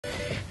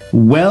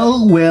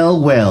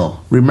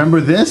Well. Remember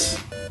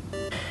this?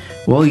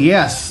 Well,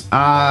 yes.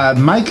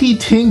 Mikey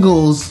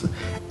Tingles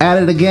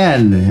at it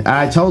again.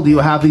 I told you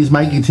I have these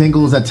Mikey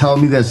Tingles that tell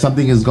me that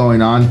something is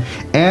going on.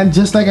 And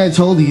just like I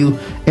told you,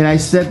 and I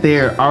said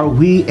there, are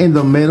we in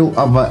the middle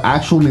of an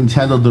actual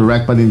Nintendo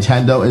Direct, but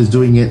Nintendo is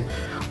doing it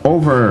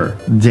over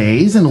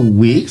days and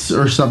weeks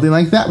or something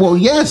like that? Well,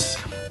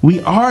 yes. We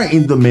are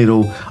in the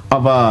middle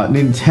of a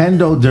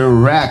Nintendo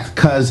Direct,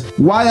 because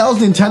why else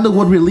Nintendo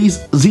would release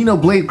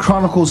Xenoblade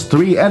Chronicles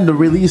 3 and the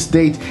release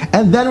date,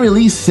 and then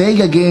release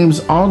Sega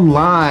games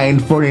online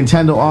for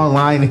Nintendo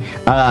Online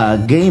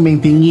gaming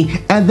thingy,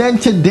 and then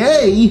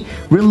today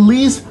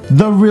release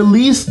the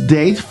release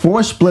date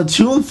for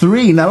Splatoon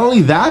 3. Not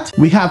only that,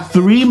 we have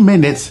 3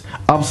 minutes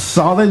of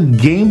solid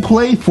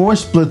gameplay for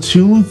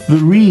Splatoon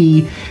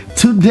 3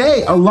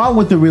 today, along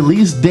with the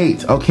release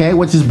date, okay,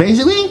 which is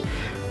basically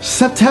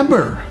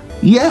September.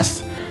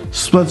 Yes,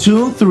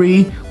 Splatoon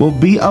 3 will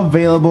be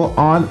available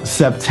on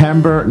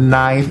September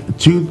 9th,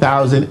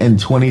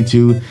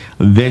 2022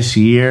 this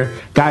year.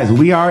 Guys,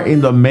 we are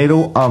in the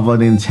middle of a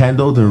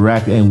Nintendo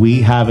Direct and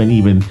we haven't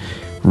even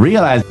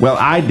realized. Well,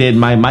 I did.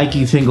 My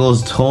Mikey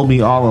Tingles told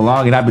me all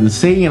along, and I've been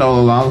saying it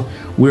all along.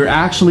 We're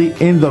actually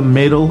in the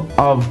middle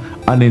of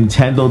a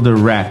Nintendo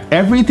Direct.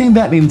 Everything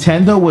that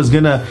Nintendo was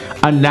gonna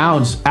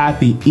announce at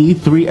the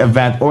E3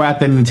 event or at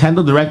the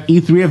Nintendo Direct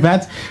E3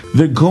 event,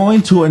 they're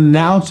going to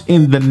announce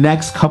in the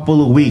next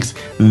couple of weeks,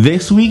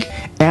 this week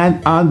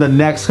and on the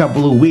next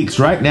couple of weeks.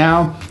 Right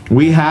now,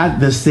 we had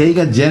the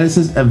Sega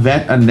Genesis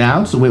event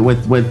announced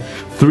with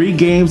 3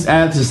 games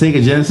added to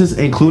Sega Genesis,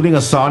 including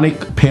a Sonic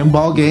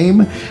pinball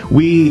game.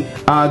 We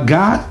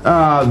got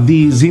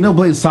the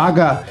Xenoblade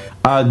Saga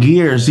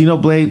Gears, the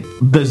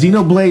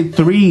Xenoblade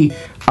 3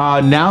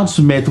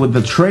 announcement with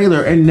the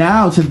trailer, and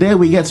now today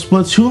we get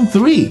Splatoon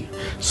 3.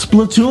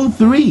 Splatoon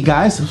 3,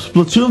 guys.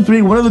 Splatoon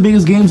 3, one of the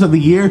biggest games of the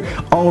year,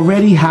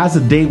 already has a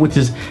date, which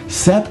is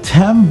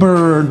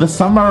September, the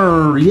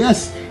summer.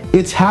 Yes,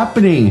 it's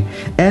happening.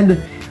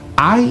 And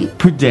I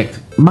predict,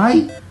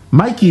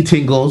 Mikey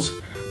Tingles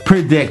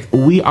predict,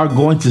 we are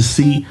going to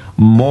see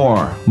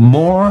more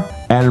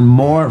and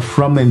more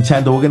from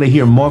Nintendo. We're going to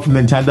hear more from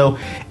Nintendo.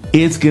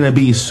 It's going to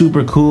be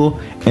super cool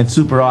and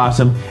super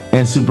awesome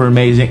and super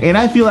amazing. And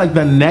I feel like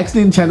the next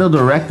Nintendo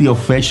Direct, the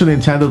official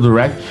Nintendo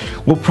Direct,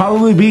 will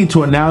probably be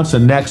to announce the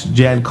next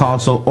gen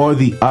console or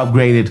the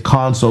upgraded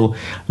console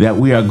that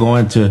we are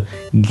going to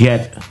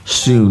get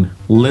soon.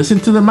 Listen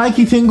to the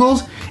Mikey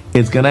Tingles.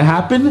 It's going to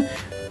happen.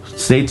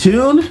 Stay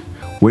tuned.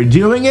 We're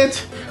doing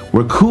it.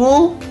 We're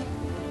cool.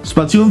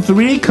 Splatoon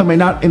 3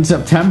 coming out in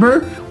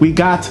September. We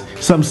got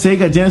some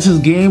Sega Genesis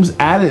games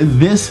added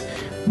this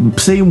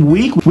same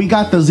week. We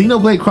got the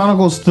Xenoblade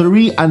Chronicles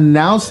 3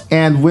 announced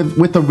and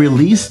with a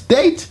release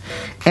date,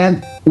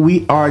 and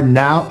we are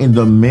now in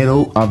the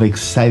middle of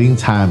exciting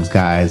times,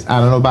 guys.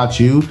 I don't know about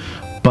you,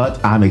 but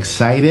I'm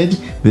excited.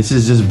 This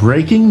is just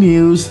breaking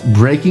news,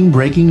 breaking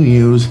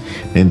news.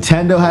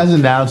 Nintendo has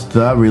announced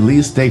the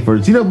release date for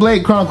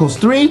Xenoblade Chronicles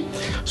 3,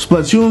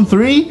 Splatoon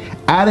 3,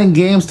 adding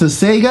games to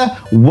Sega.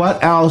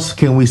 What else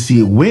can we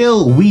see?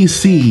 Will we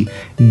see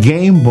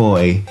Game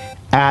Boy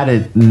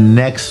added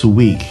next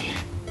week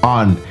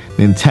on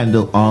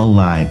Nintendo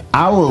Online?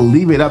 I will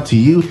leave it up to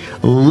you.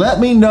 Let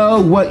me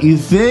know what you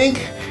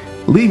think.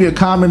 Leave your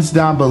comments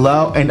down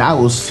below, and I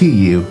will see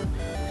you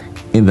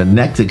in the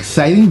next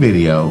exciting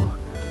video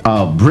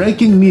of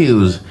Breaking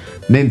News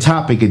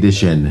Nintopic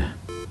Edition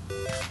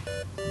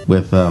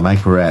with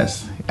Mike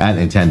Perez at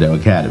Nintendo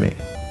Academy.